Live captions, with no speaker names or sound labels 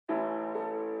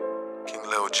King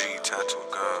Lil G, Tattoo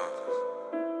Gun.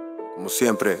 Como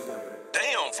siempre.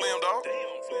 Damn, Flim Dog.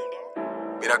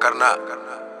 Mira, carnal.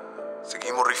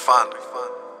 Seguimos rifando.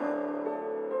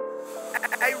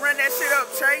 Hey, run that shit up,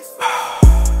 Chase.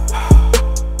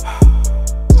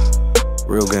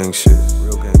 Real gang shit.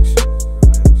 Real gang shit.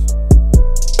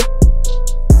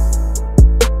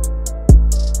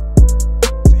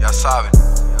 Ya saben.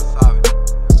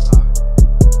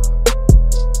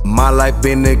 My life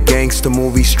been a gangster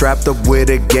movie, strapped up with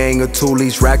a gang of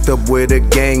toolies, racked up with a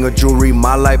gang of jewelry.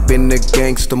 My life been a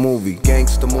gangster movie,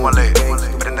 gangster movie. Fúmale,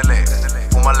 prendele,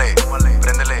 fúmale,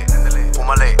 prendele,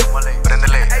 fúmale,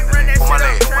 prendele,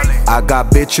 fúmale. I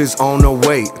got bitches on the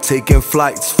way, taking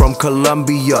flights from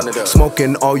Colombia.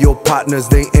 Smoking all your partners,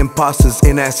 they imposters,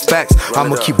 and that's facts.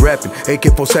 I'ma keep rapping,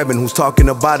 AK-47, who's talking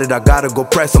about it? I gotta go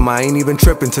press them, I ain't even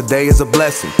tripping, today is a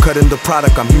blessing. Cutting the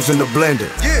product, I'm using the blender.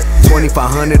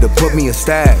 2500 to put me in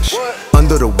stash.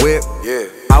 Under the whip,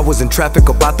 I was in traffic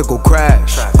about to go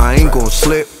crash. I ain't gon'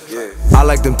 slip. I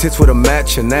like them tits with a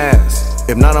matching ass.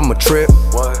 If not, I'ma trip.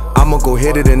 I'ma go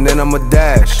hit it and then I'ma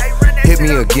dash. Hit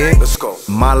me again. Let's go.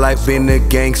 My life been a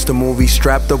gangster movie,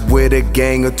 strapped up with a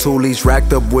gang of toolies,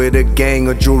 racked up with a gang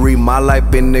of jewelry. My life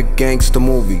been a gangster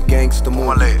movie, gangster movie.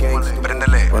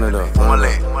 Prendele, run it up,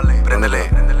 fúmale, prendele,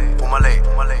 fúmale,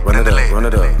 prendele, run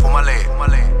it up, fúmale.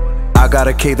 I got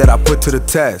a K that I put to the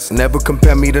test. Never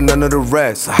compare me to none of the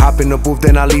rest. I hop in the booth,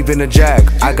 then I leave in a jack.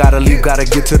 I gotta leave, gotta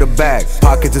get to the back.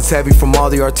 Pockets is heavy from all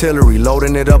the artillery.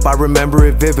 Loading it up, I remember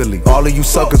it vividly. All of you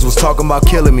suckers was talking about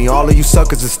killing me. All of you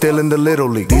suckers is still in the little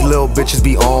league. These little bitches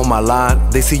be on my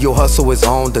line. They see your hustle is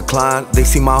on decline. They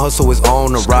see my hustle is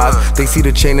on the rise. They see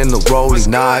the chain and the rolling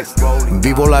knives.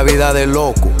 Vivo la vida de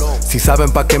loco. Si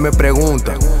saben pa' qué me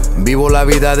preguntan. Vivo la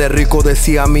vida de rico,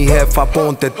 decía mi jefa,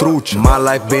 ponte trucha. My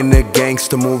life been a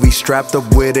gangster movie, strapped up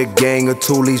with a gang of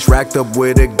toolies, racked up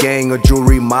with a gang of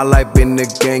jewelry. My life been a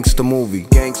gangster movie,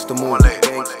 gangster movie.